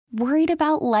Worried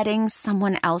about letting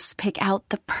someone else pick out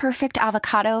the perfect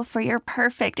avocado for your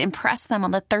perfect impress them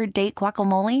on the third date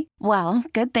guacamole? Well,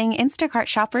 good thing Instacart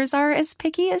shoppers are as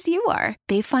picky as you are.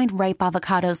 They find ripe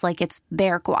avocados like it's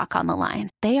their guac on the line.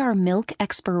 They are milk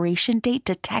expiration date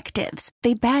detectives.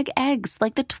 They bag eggs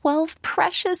like the 12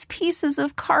 precious pieces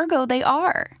of cargo they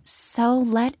are. So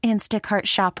let Instacart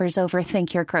shoppers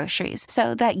overthink your groceries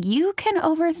so that you can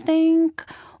overthink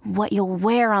what you'll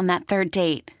wear on that third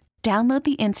date. Download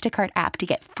the Instacart app to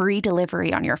get free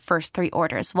delivery on your first 3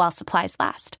 orders while supplies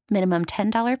last. Minimum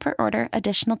 $10 per order.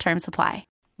 Additional terms apply.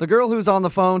 The girl who's on the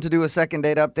phone to do a second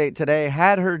date update today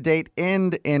had her date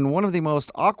end in one of the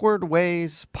most awkward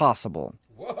ways possible.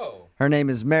 Whoa. Her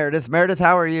name is Meredith. Meredith,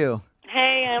 how are you?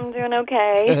 Hey, I'm doing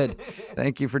okay. Good.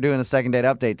 Thank you for doing a second date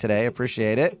update today.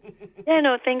 Appreciate it. Yeah,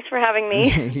 no, thanks for having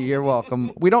me. You're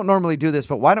welcome. We don't normally do this,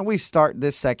 but why don't we start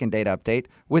this second date update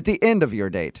with the end of your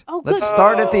date? Oh, good. Let's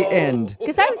start at the end.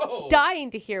 Because I was dying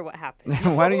to hear what happened.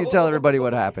 Why don't you tell everybody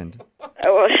what happened?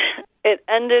 Oh, it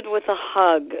ended with a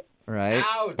hug. Right?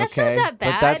 Ouch. That's Okay. not that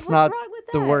bad. But that's What's not wrong with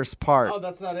the that? worst part. Oh,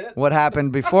 that's not it? What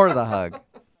happened before the hug?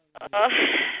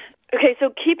 Okay,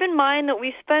 so keep in mind that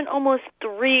we spent almost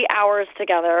 3 hours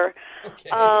together. Okay.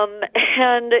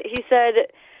 And he said,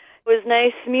 it was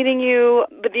nice meeting you,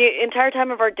 but the entire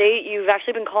time of our date, you've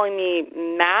actually been calling me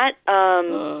Matt,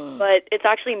 but it's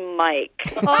actually Mike.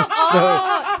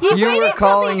 So you were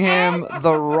calling him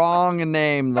the wrong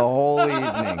name the whole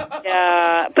evening.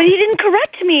 Yeah, but he didn't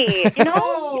correct me, you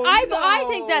know? I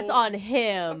think that's on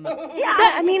him. Yeah,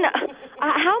 I mean, how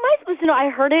am I supposed to know? I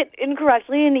heard it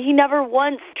incorrectly, and he never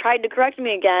once tried to correct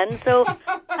me again, so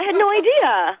I had no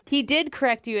idea. He did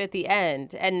correct you at the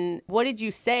end. And what did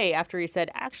you say after he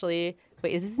said, actually,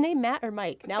 wait, is his name Matt or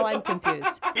Mike? Now I'm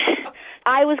confused.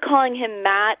 I was calling him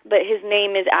Matt, but his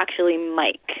name is actually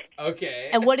Mike. Okay.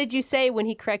 And what did you say when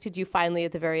he corrected you finally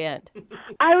at the very end?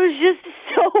 I was just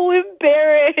so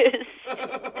embarrassed.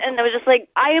 And I was just like,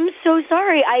 I am so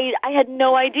sorry. I had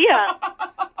no idea.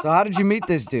 So how did you meet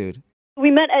this dude? We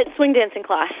met at swing dancing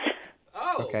class.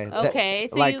 Oh. Okay. Okay,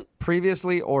 so like you-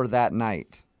 previously or that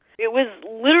night? It was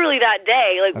literally that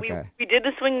day. Like Okay. we did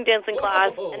the swing dancing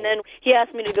class, Whoa. and then he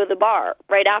asked me to go to the bar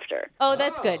right after. Oh,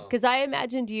 that's good. Because I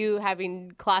imagined you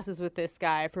having classes with this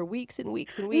guy for weeks and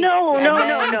weeks and weeks. No. and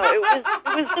then-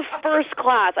 It was the first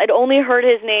class. I'd only heard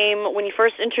his name when he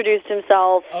first introduced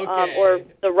himself, Okay. or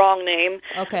the wrong name.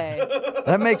 Okay.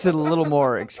 That makes it a little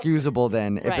more excusable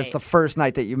then if it's Right. the first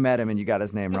night that you met him and you got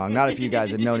his name wrong. Not if you guys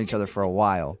had known each other for a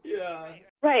while. Yeah.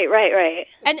 Right.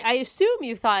 And I assume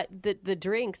you thought that the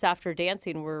drinks after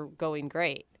dancing were going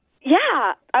great.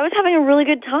 Yeah, I was having a really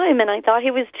good time, and I thought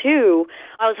he was too.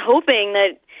 I was hoping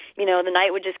that, the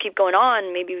night would just keep going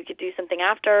on. Maybe we could do something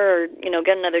after, or,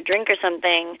 get another drink or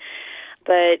something.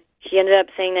 But he ended up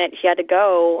saying that he had to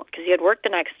go because he had work the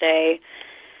next day.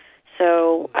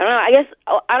 So, I don't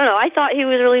know. I thought he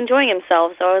was really enjoying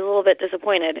himself, so I was a little bit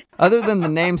disappointed. Other than the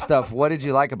name stuff, what did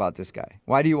you like about this guy?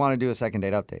 Why do you want to do a second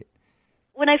date update?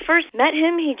 When I first met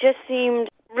him, he just seemed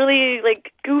really,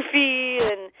 goofy,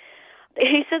 and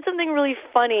he said something really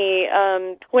funny.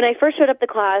 When I first showed up to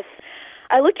class,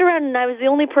 I looked around, and I was the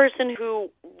only person who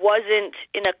wasn't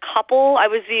in a couple. I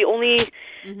was the only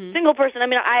single person. I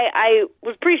mean, I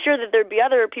was pretty sure that there'd be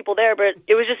other people there, but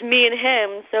it was just me and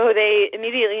him, so they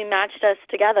immediately matched us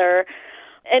together.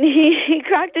 And he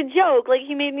cracked a joke.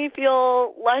 He made me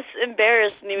feel less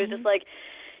embarrassed, and he was just like,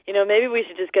 maybe we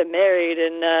should just get married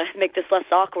and make this less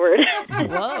awkward.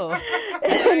 Whoa.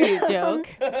 That's a new joke.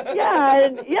 Yeah,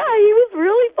 he was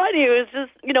really funny. It was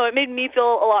just, it made me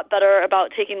feel a lot better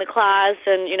about taking the class.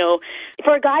 And,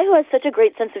 for a guy who has such a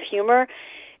great sense of humor,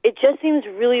 it just seems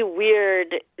really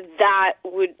weird that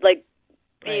would, be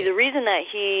Right. the reason that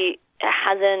he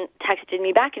hasn't texted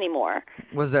me back anymore.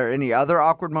 Was there any other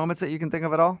awkward moments that you can think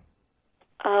of at all?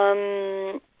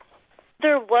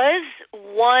 There was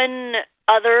one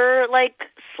other,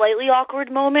 slightly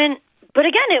awkward moment. But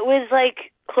again, it was,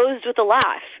 closed with a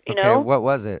laugh, you know? Okay, what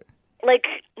was it?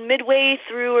 Midway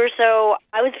through or so,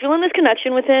 I was feeling this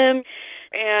connection with him.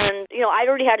 And, I'd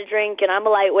already had a drink, and I'm a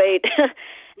lightweight.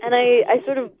 And I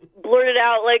sort of blurted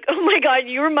out, oh, my God,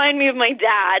 you remind me of my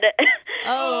dad.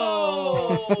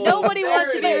 Oh. Nobody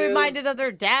wants to be reminded of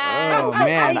their dad. Oh,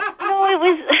 man. It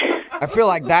was... I feel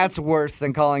like that's worse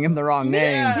than calling him the wrong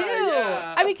name. Too.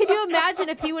 I mean, can you imagine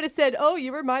if he would have said, "Oh,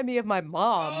 you remind me of my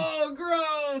mom"? Oh,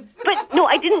 gross. But no,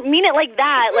 I didn't mean it like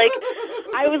that.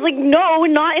 I was like, no,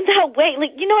 not in that way.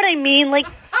 You know what I mean?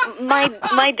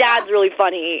 My dad's really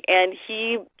funny, and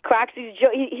he cracks these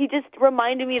jokes. He just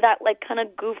reminded me of that, kind of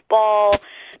goofball,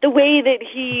 the way that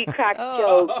he cracks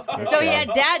jokes. So he had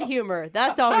dad humor.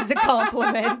 That's always a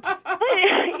compliment. But,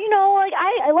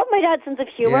 my dad's sense of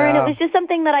humor, and Yeah. it was just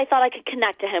something that I thought I could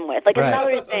connect to him with, like Right.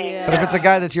 another thing. Yeah. But if it's a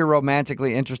guy that you're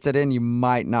romantically interested in, you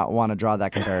might not want to draw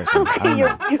that comparison. I don't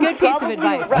know. You're good piece of probably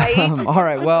advice. Right. All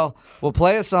right, well, we'll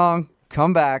play a song,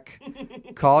 come back,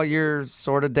 call your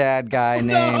sort of dad guy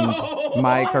named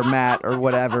Mike or Matt or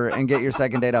whatever, and get your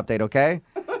second date update, okay?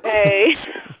 Hey.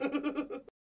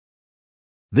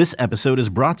 This episode is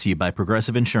brought to you by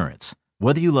Progressive Insurance.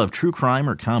 Whether you love true crime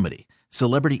or comedy,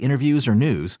 celebrity interviews or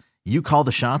news, you call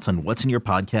the shots on what's in your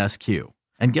podcast queue.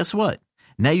 And guess what?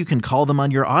 Now you can call them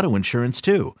on your auto insurance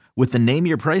too with the Name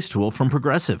Your Price tool from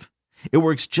Progressive. It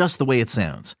works just the way it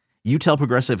sounds. You tell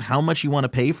Progressive how much you want to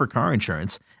pay for car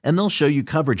insurance, and they'll show you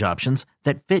coverage options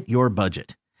that fit your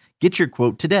budget. Get your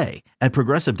quote today at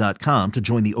Progressive.com to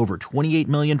join the over 28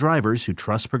 million drivers who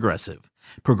trust Progressive.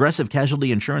 Progressive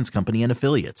Casualty Insurance Company and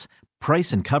Affiliates.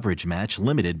 Price and coverage match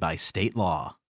limited by state law.